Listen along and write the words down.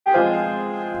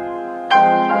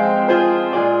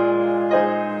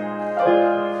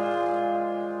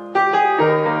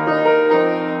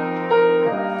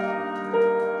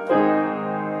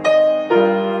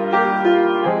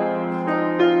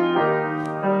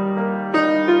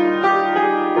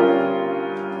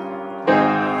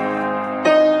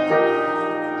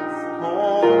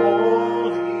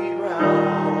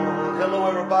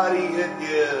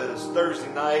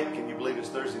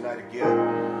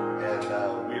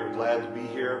glad to be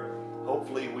here.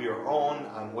 Hopefully we are on.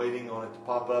 I'm waiting on it to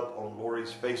pop up on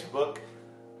Lori's Facebook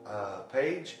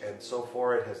page, and so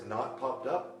far it has not popped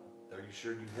up. Are you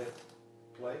sure you hit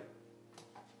play?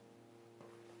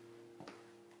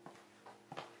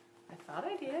 I thought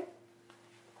I did.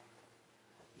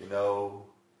 You know.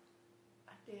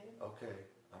 I did. Okay.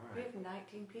 All right. We have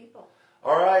 19 people.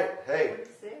 All right. Hey.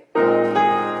 46.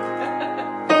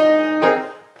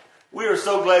 We are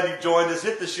so glad you joined us.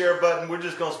 Hit the share button. We're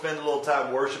just going to spend a little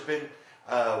time worshiping.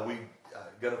 We're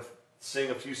going to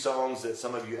sing a few songs that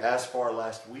some of you asked for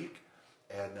last week.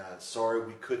 And sorry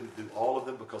we couldn't do all of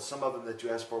them because some of them that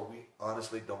you asked for we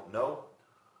honestly don't know.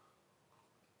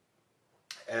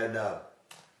 And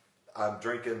I'm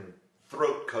drinking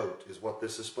throat coat is what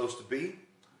this is supposed to be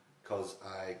because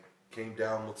I came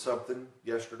down with something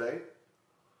yesterday.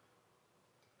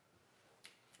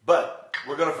 But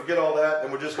we're going to forget all that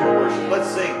and we're just going to worship. Let's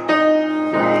sing. We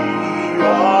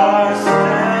are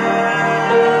standing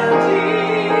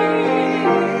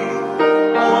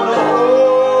on the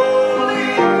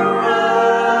holy ground,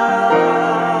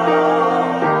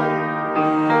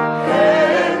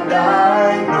 and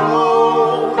I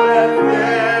know that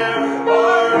there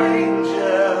are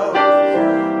angels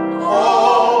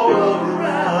all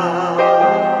around.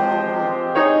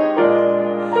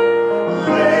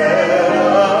 Let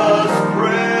us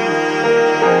praise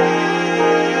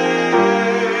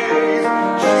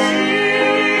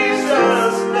Jesus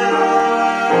now.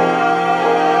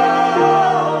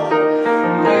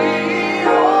 We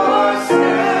are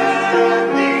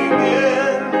standing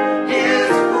in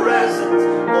His presence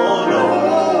on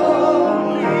holy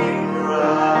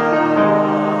ground.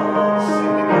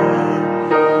 Sing again.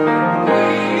 We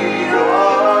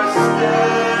are standing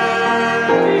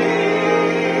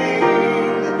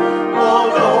on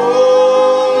holy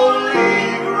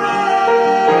ground,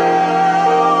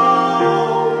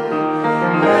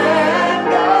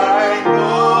 and I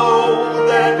know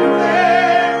that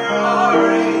there are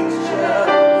angels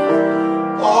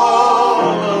all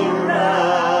around.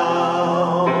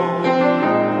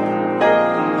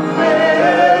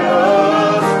 Let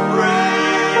us praise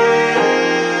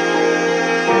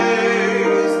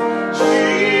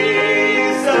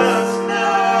Jesus now.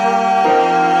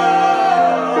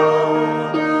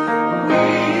 We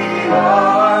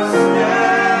are standing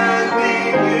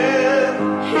in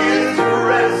His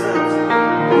presence.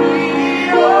 We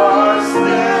are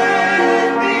standing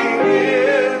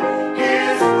in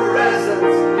His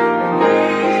presence. We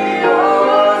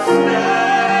are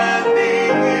standing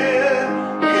in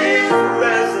His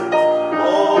presence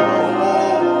on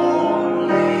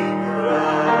holy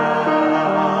ground.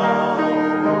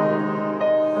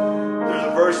 There's a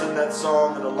verse in that song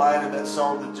and a line in that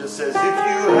song that just says, if you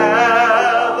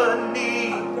have a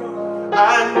need,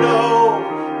 I know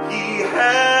He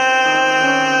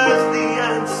has the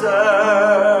answer.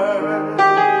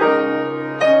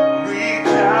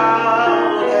 Reach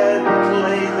out and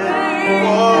claim it,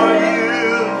 for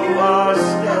you are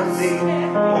standing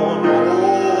on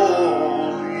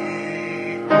holy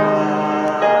ground.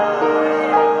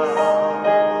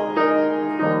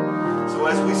 So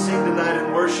as we sing tonight in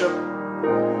worship,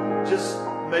 just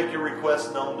make your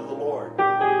request known to the Lord.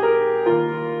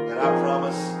 And I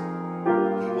promise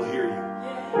He will hear you.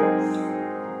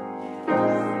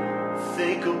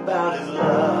 Think about His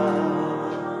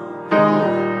love.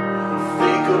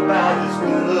 Think about His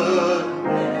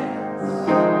goodness.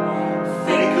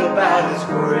 Think about His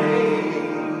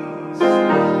grace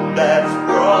that's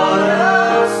brought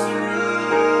us through.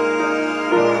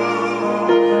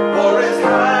 For as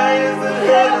high as the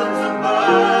heavens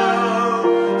above,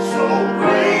 so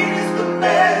great is the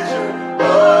measure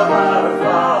of our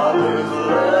Father's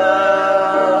love.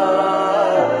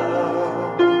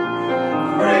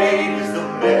 Great is the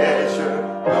measure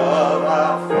of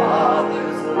our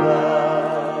Father's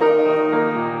love.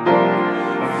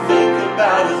 Think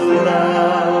about His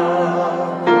love.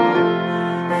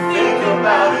 Think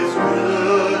about His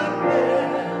goodness.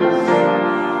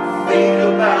 Think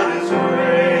about His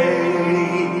grace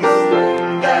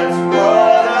that's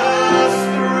brought us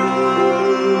through.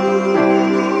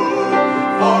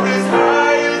 For as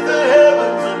high as the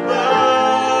heavens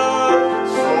above,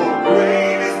 so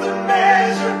great is the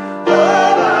measure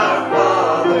of our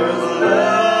Father's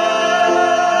love.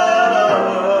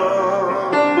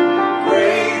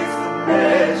 Great is the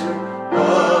measure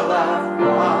of our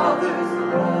Father's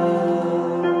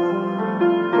love.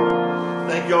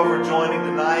 Thank y'all for joining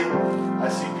tonight. I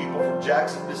see people from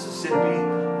Jackson, Mississippi,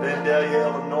 Vandalia,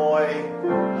 Illinois.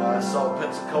 I saw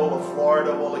Pensacola,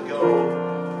 Florida a while ago.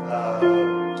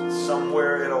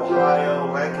 Somewhere in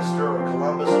Ohio, Lancaster or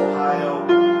Columbus, Ohio.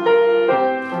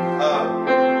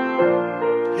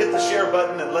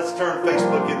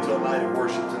 night of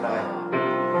worship tonight.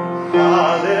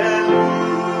 Hallelujah.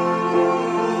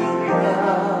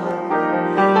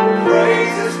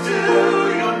 Praises to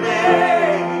your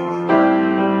name.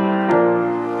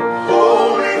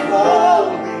 Holy,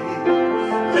 holy,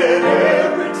 let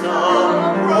every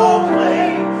tongue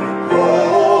proclaim.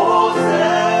 Hosanna.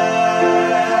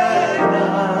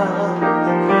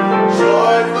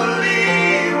 Joyfully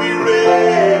we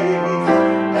raise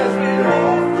as we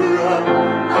offer up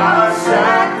our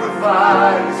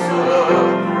sacrifice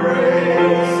of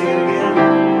praise. Sing it again.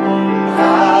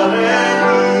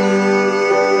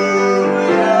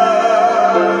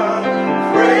 Hallelujah.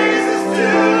 Praises to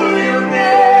your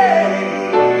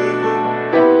name.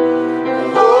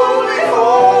 Holy,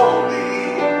 holy,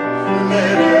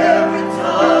 let every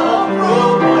tongue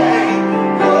proclaim.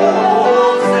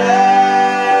 Hosanna.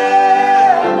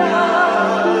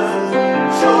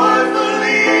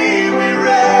 Joyfully we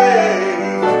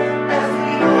raise as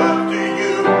we offer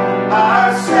you our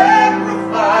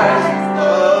sacrifice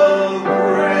of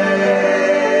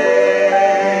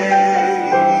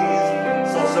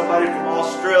praise. So somebody from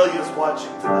Australia is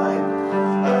watching tonight.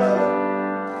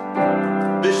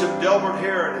 Bishop Delbert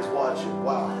Heron is watching.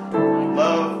 Wow.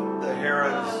 Love the Oh, I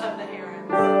Herons. love the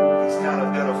herons. He's kind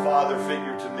of been a father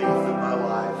figure to me through my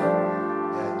life.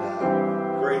 And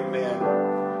great man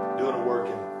doing a work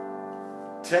in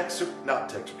Texas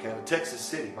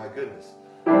City. My goodness.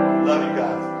 Love you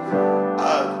guys.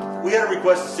 We had a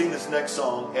request to sing this next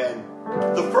song. And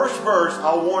the first verse,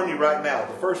 I'll warn you right now,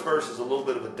 the first verse is a little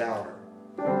bit of a downer.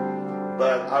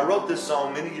 But I wrote this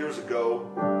song many years ago.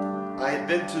 I had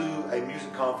been to a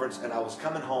music conference and I was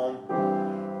coming home,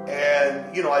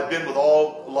 and you know, I'd been with a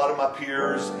lot of my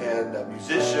peers and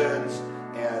musicians,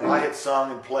 and I had sung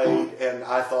and played, and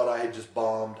I thought I had just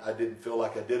bombed. I didn't feel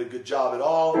like I did a good job at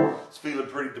all. I was feeling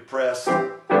pretty depressed,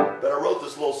 but I wrote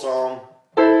this little song,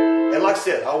 and like I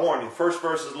said, I'll warn you, first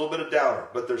verse is a little bit of downer,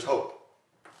 but there's hope.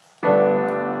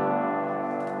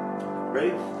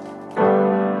 Ready?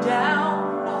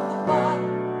 Down on the bottom,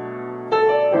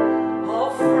 all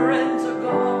friends are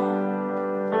gone.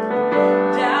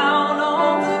 Down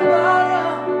on the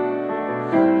bottom,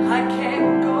 I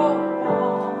can't go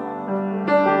on.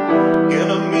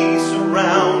 Enemies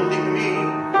surrounding me,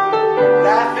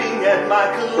 laughing at my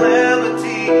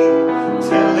calamity,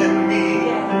 telling me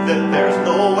that there's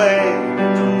no way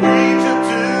to reach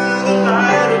into the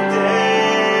light of day.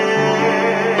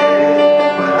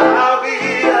 But I'll be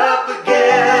up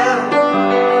again,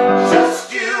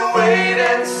 just you wait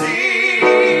and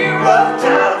see. Rough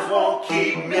times won't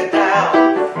keep me down,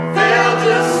 they'll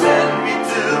just send me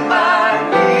to my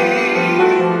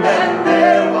knees. And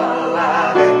there while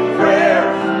I'm in prayer,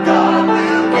 God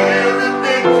will give the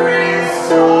victory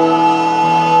song.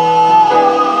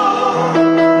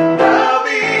 And I'll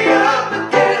be up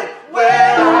again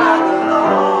where I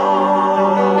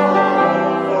belong.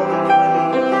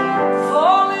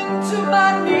 Falling to my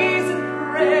knees in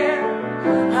prayer,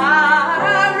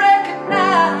 I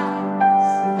recognize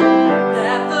that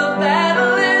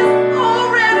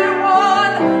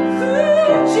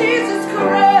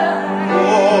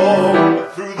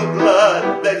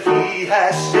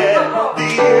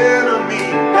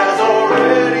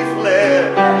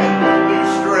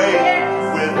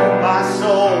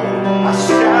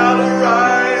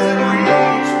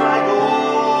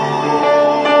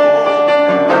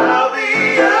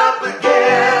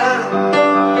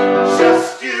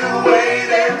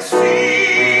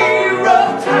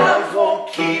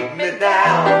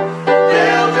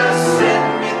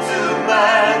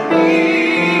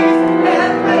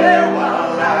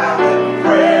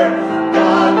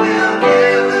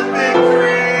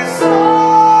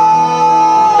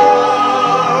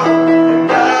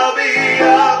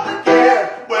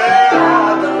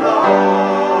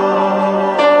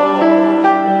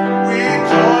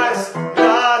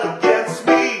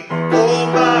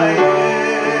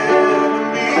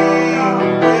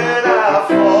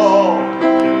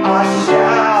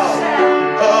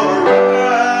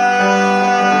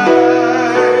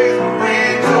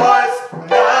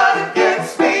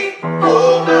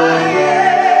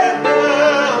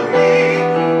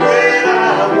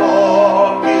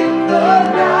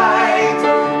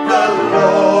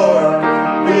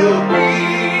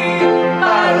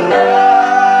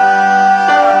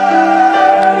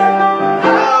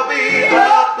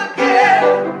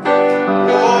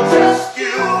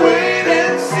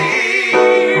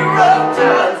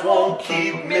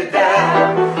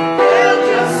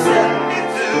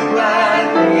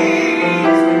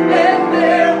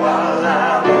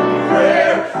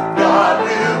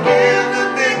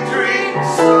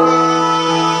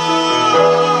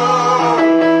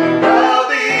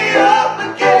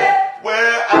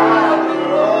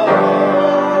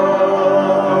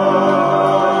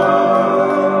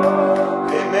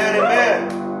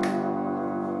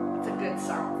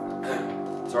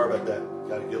Sorry about that.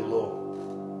 Got to get a little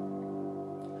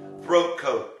throat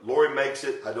coat. Lori makes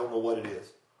it. I don't know what it is.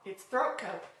 It's throat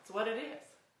coat. It's what it is.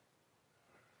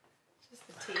 It's just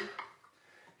the tea.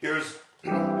 Here's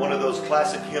one of those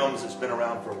classic hymns that's been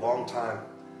around for a long time.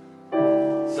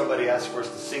 Somebody asked for us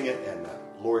to sing it, and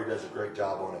Lori does a great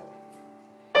job on it.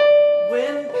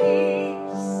 When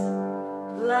peace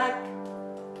like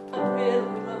a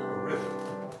river. A river.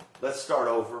 Let's start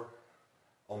over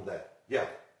on that. Yeah,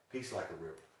 peace like a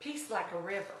river. Peace like a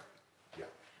river. Yeah.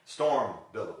 Storm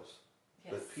billows,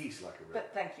 Yes. but peace like a river.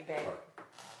 But thank you, babe. All right.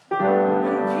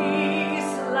 When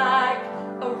peace like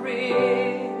a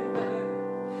river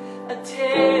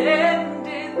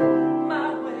attended my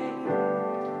way.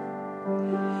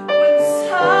 When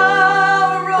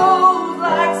sorrows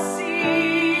like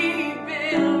sea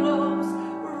billows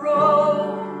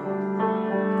roll.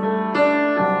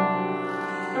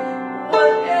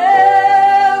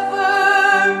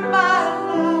 Whatever my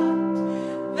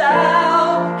lot,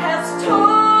 thou hast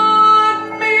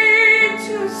taught me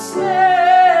to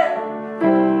say,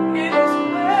 it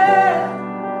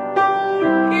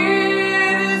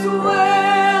is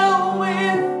well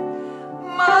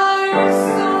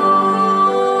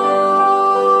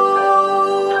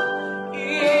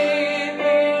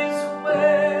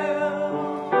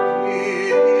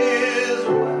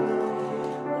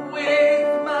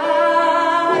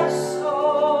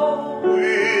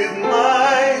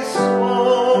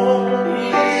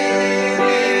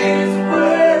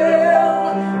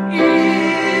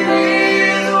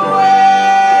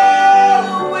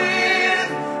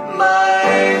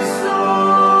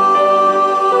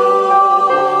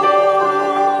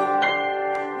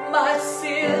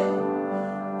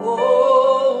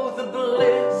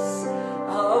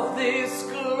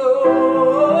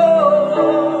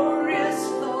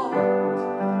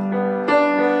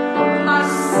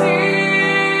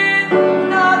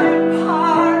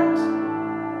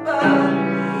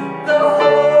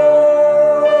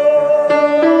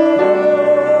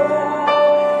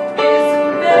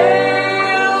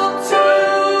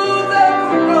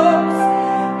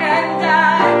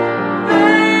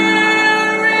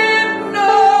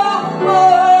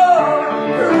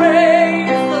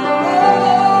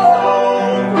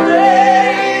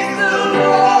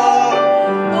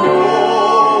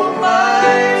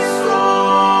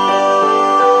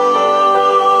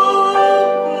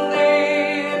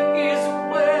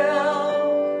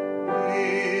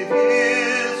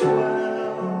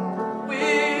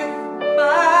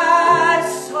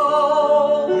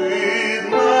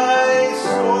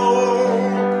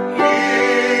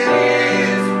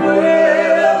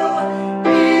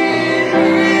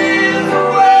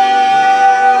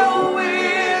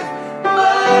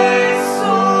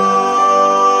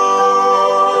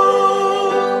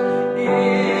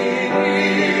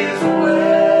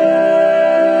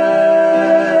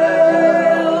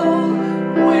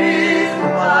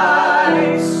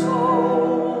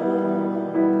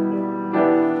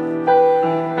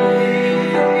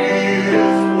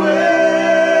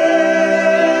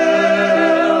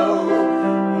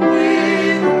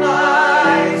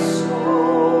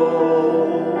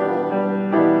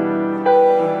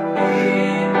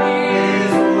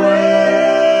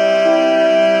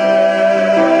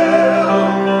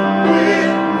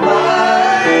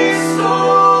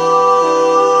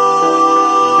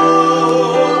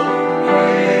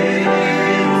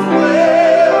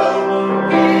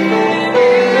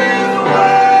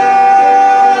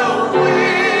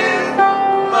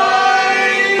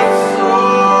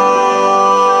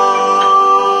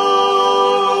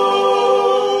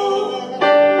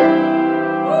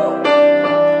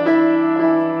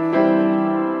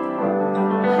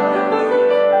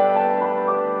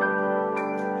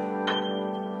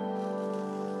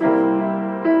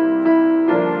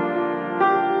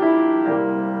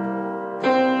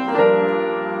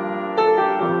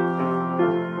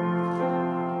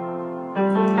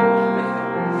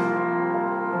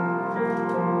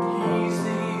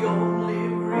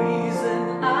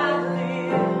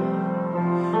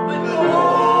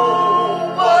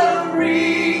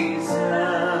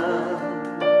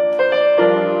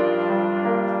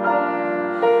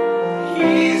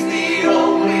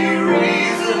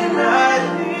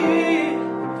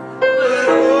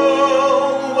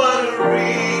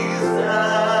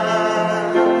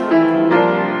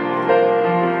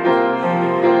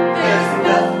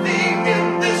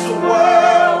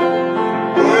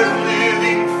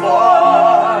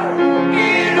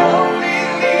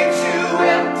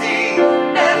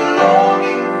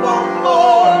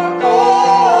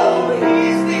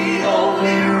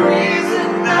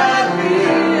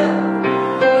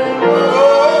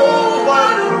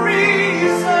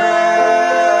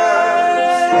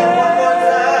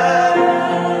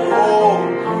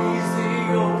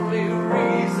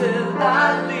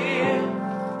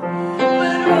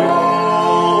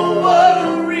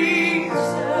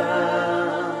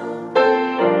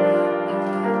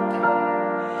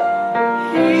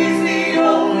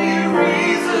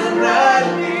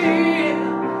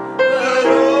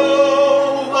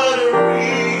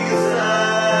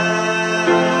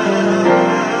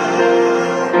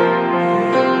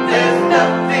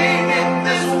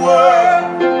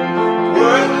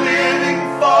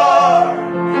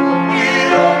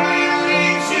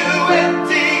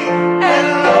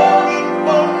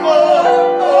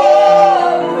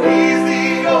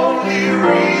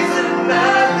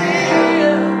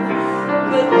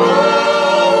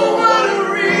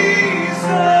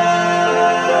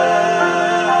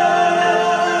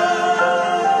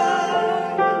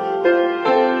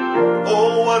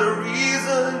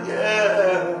heaven,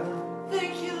 yeah.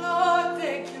 Thank you, Lord.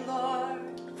 Thank you,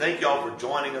 Lord. Thank y'all for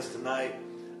joining us tonight.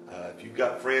 If you've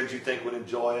got friends you think would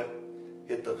enjoy it,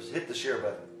 hit the share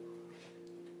button.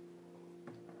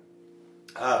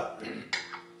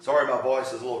 Sorry my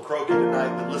voice is a little croaky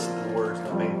tonight, but listen to the words.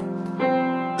 I mean,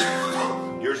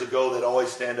 years ago they'd always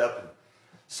stand up and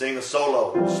sing a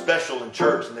solo special in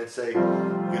church, and they'd say,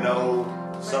 you know,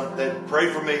 they'd pray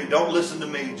for me. Don't listen to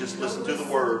me, just listen to the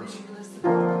words.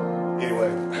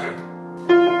 Anyway,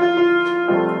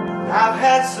 I've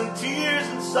had some tears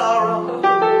and sorrow.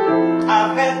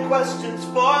 I've had questions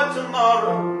for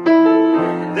tomorrow.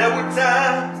 There were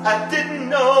times I didn't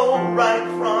know right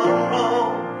from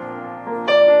wrong.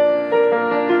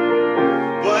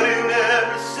 But in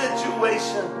every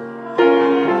situation,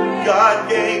 God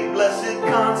gave blessed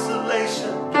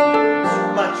consolation.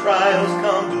 My trials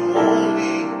come to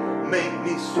only make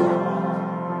me strong.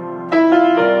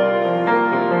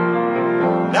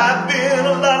 And I've been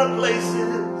a lot of places,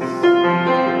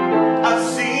 I've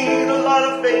seen a lot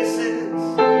of faces.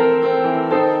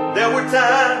 There were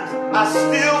times I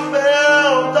still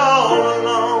felt all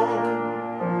alone.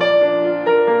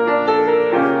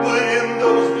 But in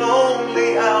those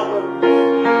lonely hours,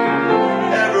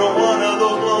 every one of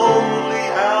those lonely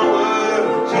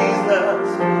hours, Jesus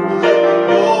let me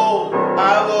know I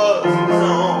was his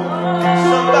own.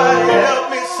 Somebody help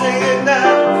me sing it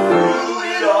now. Through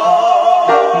it all,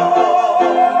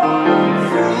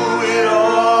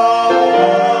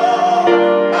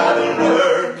 I've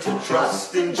learned to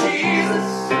trust in Jesus.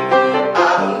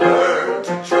 I've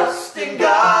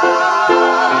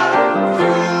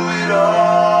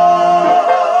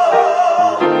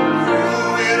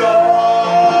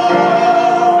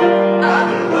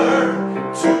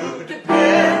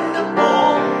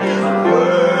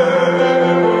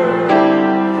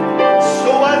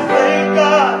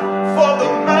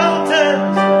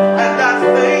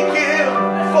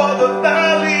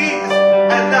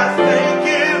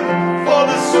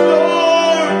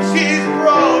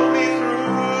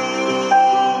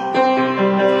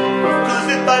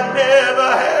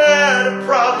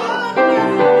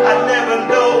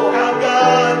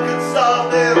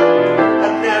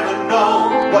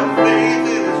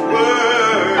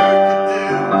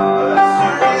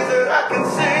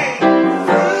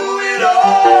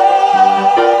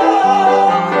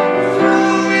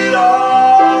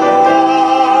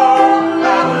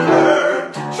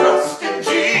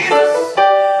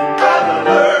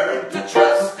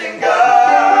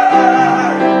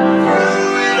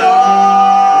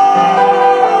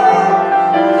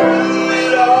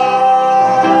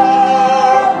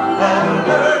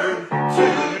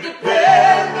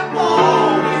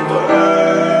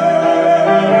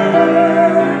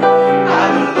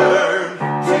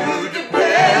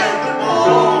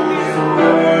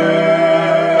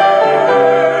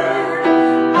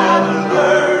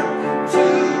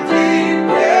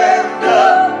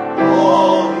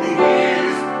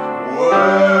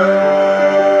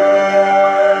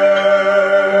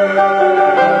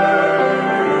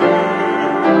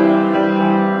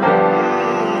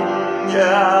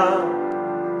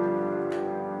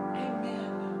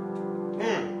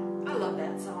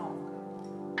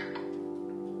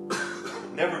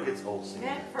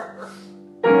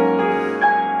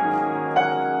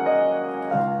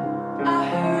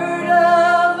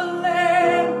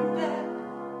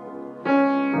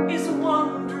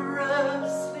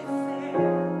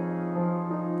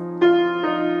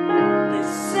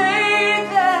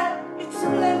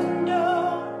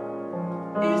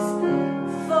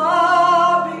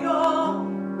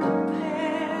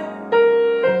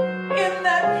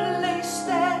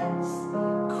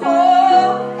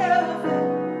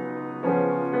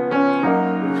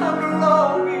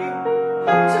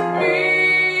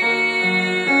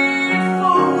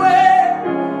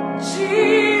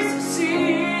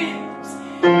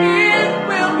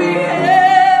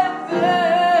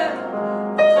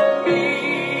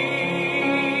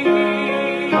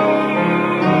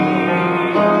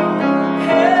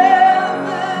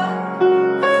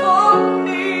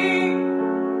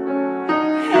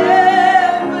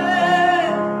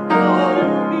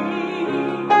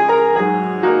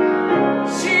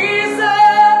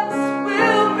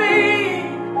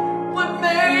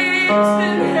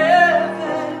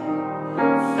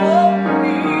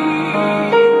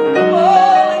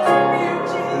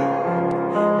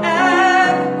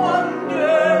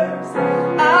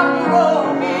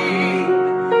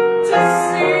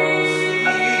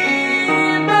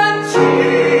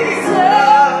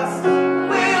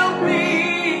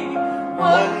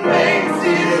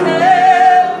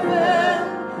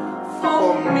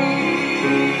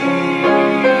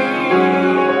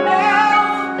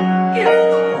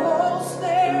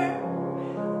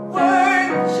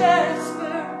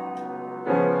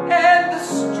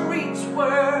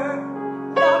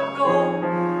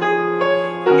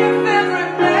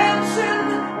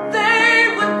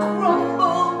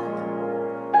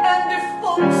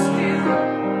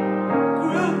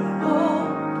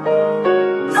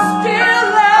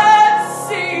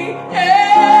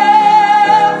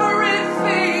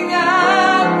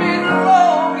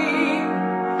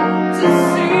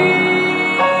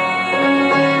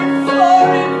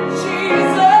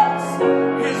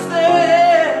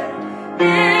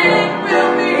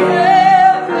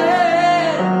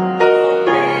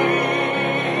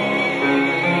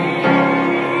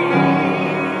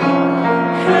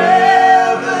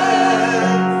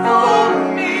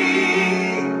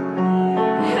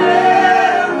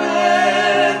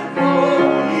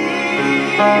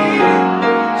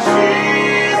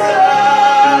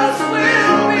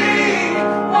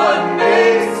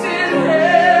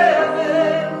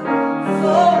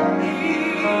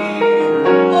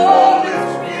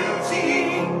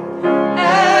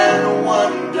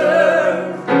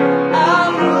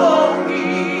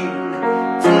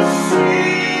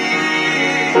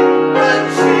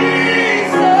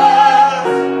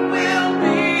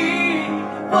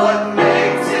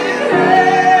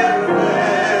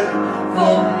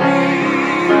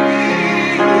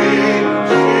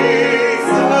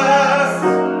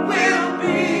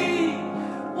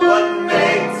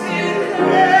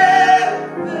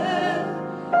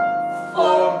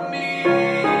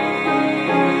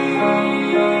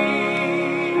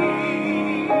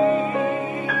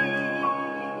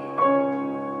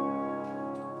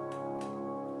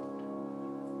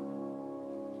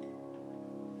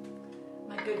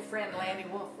friend Lanny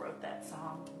Wolf wrote that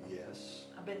song. Yes.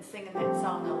 I've been singing that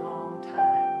song a long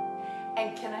time.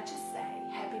 And can I just say,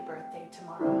 happy birthday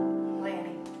tomorrow,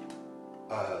 Lanny.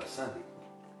 Sunday.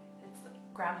 It's the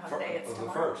Groundhog Day. It's the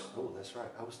tomorrow. first. Oh, that's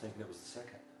right. I was thinking it was the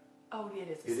second. Oh, it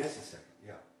is the It second. is the second,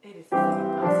 yeah. It is the second.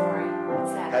 I'm sorry.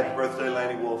 It's Saturday. Happy birthday,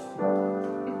 Lanny Wolf. I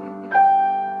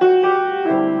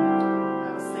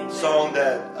was singing Song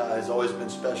that has always been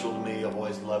special to me. I've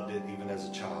always loved it, even as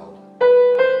a child.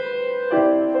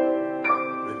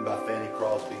 Written by Fanny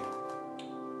Crosby.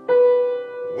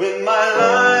 When my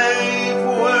life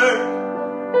work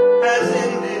has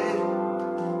ended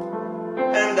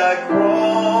and I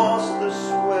cross the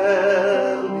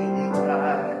swelling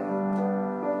tide,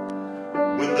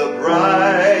 when the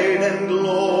bright and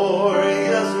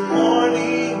glorious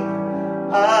morning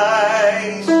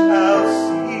I shall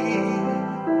see,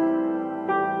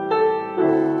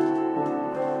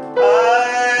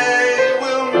 I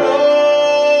will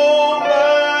know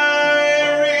my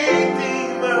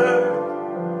Redeemer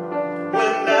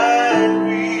when I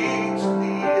reach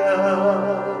the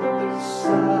other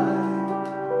side,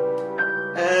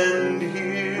 and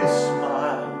His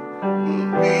smile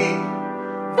will be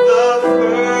the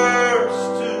first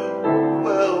to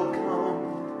welcome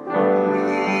me.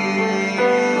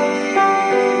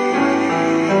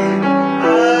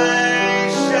 I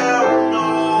shall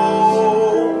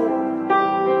know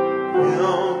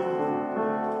Him.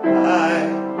 I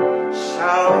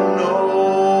shall know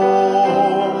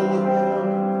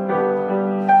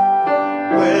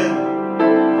Him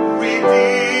when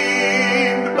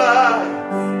redeemed by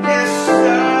His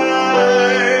side.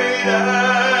 I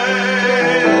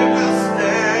will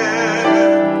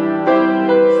stand.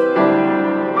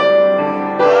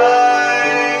 I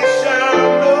shall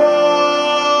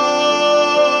know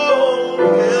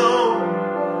Him.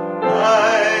 I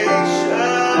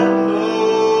shall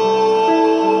know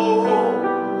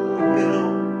Him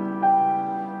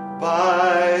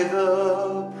by the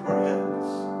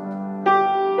prints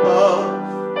of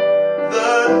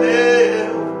the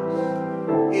nails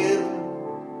in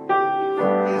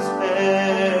His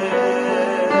hands,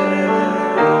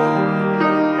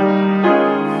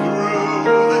 through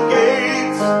the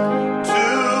gates to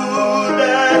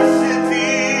that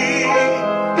city,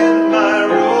 in my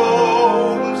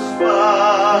robe of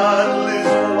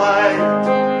spotless white.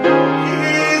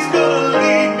 He's gonna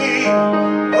lead me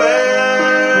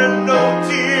where no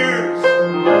tears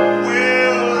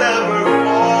will ever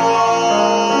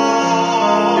fall.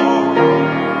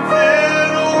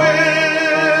 Then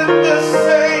with the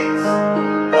saints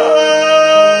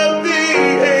of the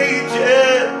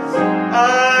ages,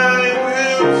 I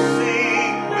will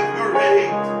sing with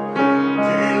great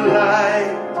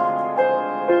delight.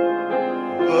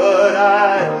 But I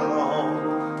long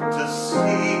to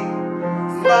see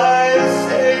my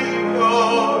Savior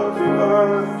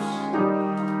first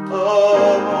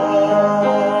of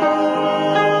all.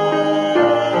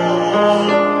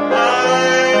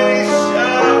 I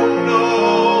shall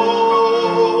know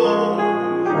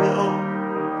Him.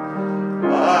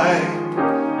 I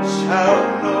shall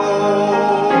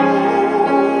know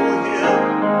Him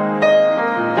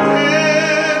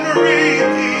when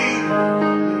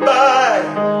redeemed by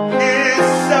His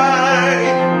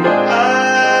side.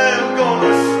 I'm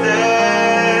gonna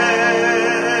stand.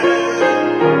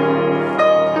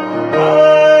 I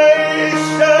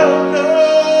shall know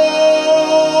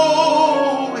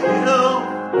Him.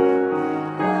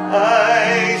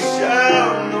 I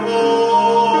shall know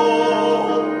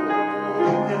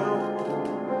Him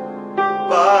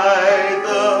by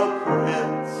the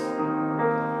prints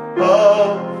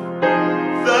of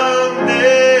the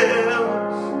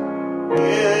nails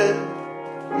in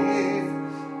His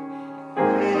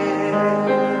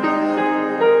hands.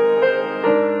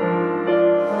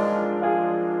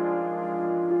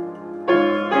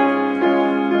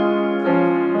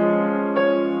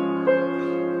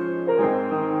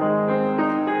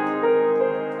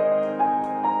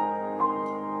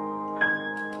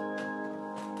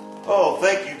 Oh,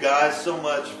 thank you guys so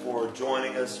much for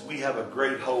joining us. We have a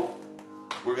great hope.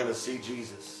 We're going to see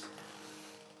Jesus.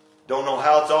 Don't know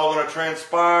how it's all going to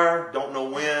transpire. Don't know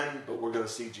when, but we're going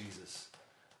to see Jesus,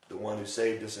 the one who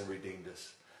saved us and redeemed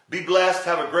us. Be blessed.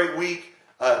 Have a great week.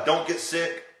 Don't get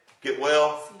sick. Get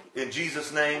well in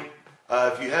Jesus' name.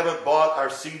 If you haven't bought our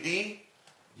CD,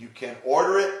 you can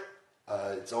order it.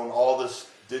 It's on all the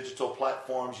digital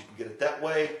platforms. You can get it that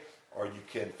way, or you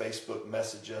can Facebook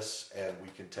message us and we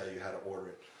can tell you how to order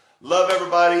it. Love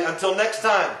everybody. Until next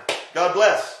time, God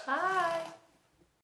bless. Bye.